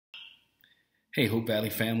Hey, Hope Valley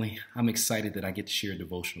family. I'm excited that I get to share a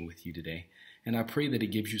devotional with you today. And I pray that it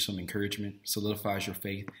gives you some encouragement, solidifies your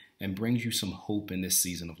faith, and brings you some hope in this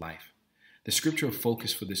season of life. The scripture of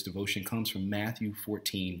focus for this devotion comes from Matthew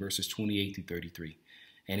 14, verses 28 through 33.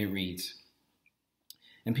 And it reads,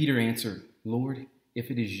 "And Peter answered, 'Lord, if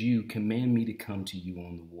it is you, command me to come to you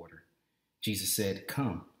on the water.' Jesus said,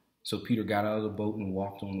 'Come.' So Peter got out of the boat and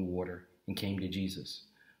walked on the water and came to Jesus.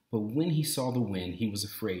 But when he saw the wind, he was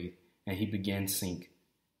afraid, and he began to sink.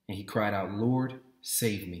 And he cried out, 'Lord,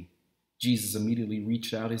 save me.' Jesus immediately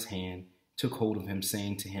reached out his hand, took hold of him,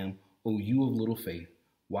 saying to him, 'O you of little faith,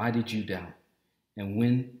 why did you doubt?' And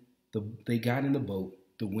when they got in the boat,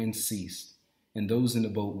 the wind ceased, and those in the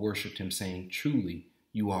boat worshipped him, saying, 'Truly,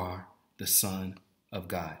 you are the Son of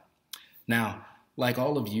God.'" Now, like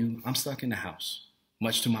all of you, I'm stuck in the house.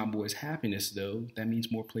 Much to my boy's happiness, though, that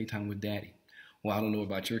means more playtime with daddy. Well, I don't know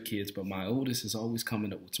about your kids, but my oldest is always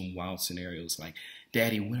coming up with some wild scenarios like,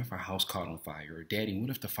 "Daddy, what if our house caught on fire?" Or, "Daddy, what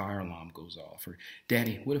if the fire alarm goes off?" Or,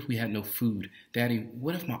 "Daddy, what if we had no food?" "Daddy,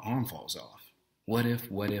 what if my arm falls off?" What if,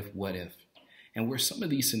 what if, what if? And where some of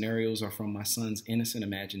these scenarios are from my son's innocent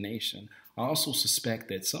imagination, I also suspect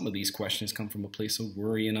that some of these questions come from a place of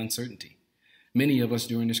worry and uncertainty. Many of us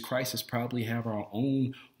during this crisis probably have our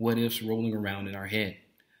own what ifs rolling around in our head.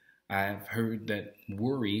 I've heard that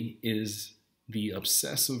worry is the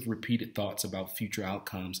obsessive, repeated thoughts about future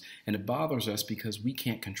outcomes, and it bothers us because we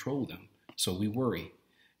can't control them, so we worry.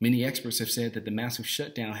 Many experts have said that the massive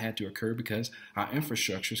shutdown had to occur because our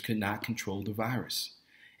infrastructures could not control the virus.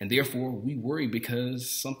 And therefore, we worry because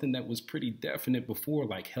something that was pretty definite before,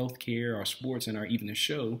 like healthcare, our sports, and our evening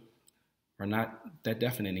show, are not that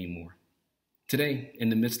definite anymore. Today, in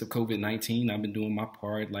the midst of COVID-19, I've been doing my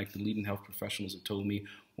part like the leading health professionals have told me,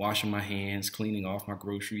 washing my hands, cleaning off my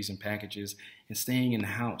groceries and packages, and staying in the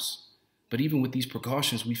house. But even with these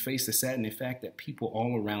precautions, we face the saddening fact that people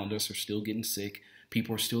all around us are still getting sick,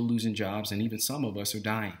 people are still losing jobs, and even some of us are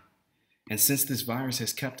dying. And since this virus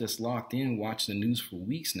has kept us locked in, watching the news for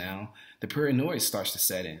weeks now, the paranoia starts to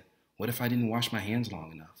set in. What if I didn't wash my hands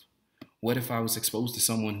long enough? What if I was exposed to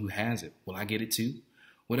someone who has it? Will I get it too?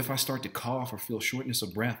 What if I start to cough or feel shortness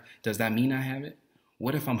of breath? Does that mean I have it?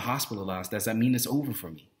 What if I'm hospitalized? Does that mean it's over for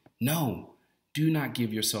me? No, do not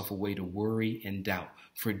give yourself away to worry and doubt,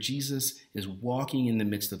 for Jesus is walking in the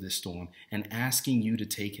midst of this storm and asking you to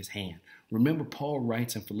take his hand. Remember, Paul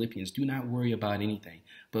writes in Philippians, "Do not worry about anything,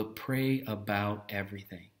 but pray about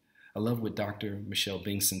everything." I love what Dr. Michelle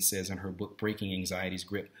Bingson says in her book, Breaking Anxiety's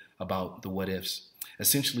Grip, about the what ifs.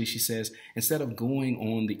 Essentially, she says, instead of going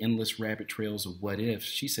on the endless rabbit trails of what ifs,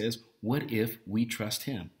 she says, what if we trust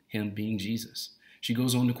him being Jesus? She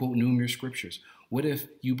goes on to quote numerous scriptures. What if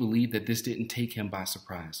you believe that this didn't take him by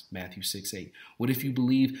surprise? Matthew 6:8. What if you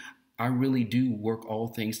believe I really do work all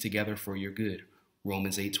things together for your good?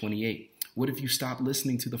 Romans 8:28. What if you stopped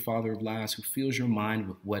listening to the father of lies who fills your mind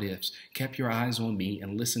with what ifs, kept your eyes on me,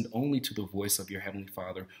 and listened only to the voice of your heavenly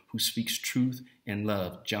Father who speaks truth and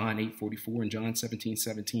love? John 8:44 and John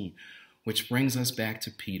 17:17. Which brings us back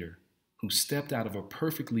to Peter, who stepped out of a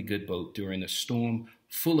perfectly good boat during a storm,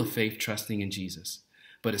 full of faith, trusting in Jesus.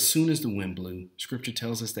 But as soon as the wind blew, scripture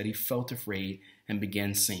tells us that he felt afraid and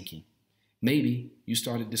began sinking. Maybe you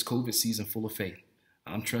started this COVID season full of faith.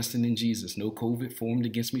 I'm trusting in Jesus. No COVID formed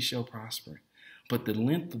against me shall prosper. But the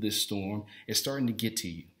length of this storm is starting to get to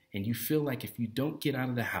you, and you feel like if you don't get out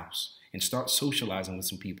of the house and start socializing with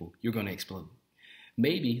some people, you're going to explode.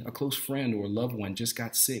 Maybe a close friend or a loved one just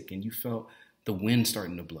got sick and you felt the wind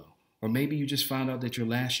starting to blow. Or maybe you just found out that your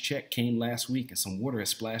last check came last week and some water has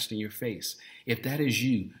splashed in your face. If that is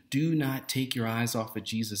you, do not take your eyes off of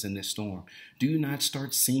Jesus in this storm. Do not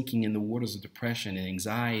start sinking in the waters of depression and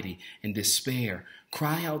anxiety and despair.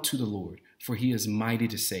 Cry out to the Lord, for he is mighty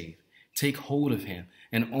to save. Take hold of him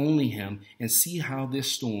and only him, and see how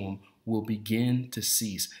this storm will begin to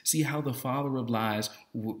cease. See how the father of lies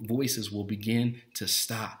voices will begin to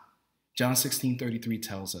stop. John 16:33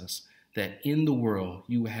 tells us that in the world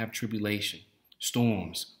you will have tribulation,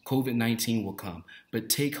 storms, COVID-19 will come, but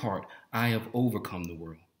take heart, I have overcome the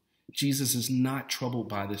world. Jesus is not troubled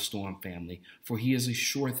by this storm, family, for he is a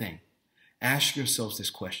sure thing. Ask yourselves this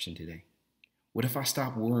question today. What if I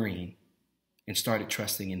stopped worrying and started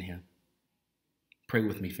trusting in him? Pray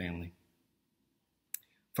with me, family.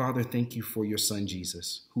 Father, thank you for your son,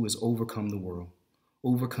 Jesus, who has overcome the world.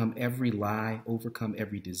 Overcome every lie, overcome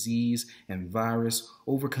every disease and virus,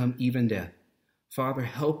 overcome even death. Father,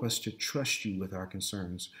 help us to trust you with our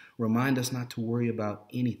concerns. Remind us not to worry about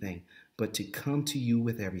anything, but to come to you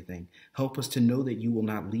with everything. Help us to know that you will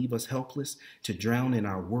not leave us helpless, to drown in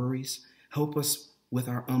our worries. Help us with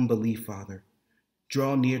our unbelief, Father.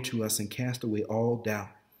 Draw near to us and cast away all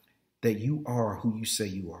doubt that you are who you say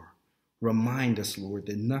you are. Remind us, Lord,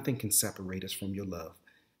 that nothing can separate us from your love,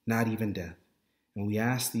 not even death. And we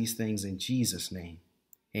ask these things in Jesus' name.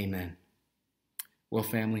 Amen. Well,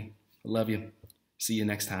 family, I love you. See you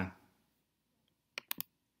next time.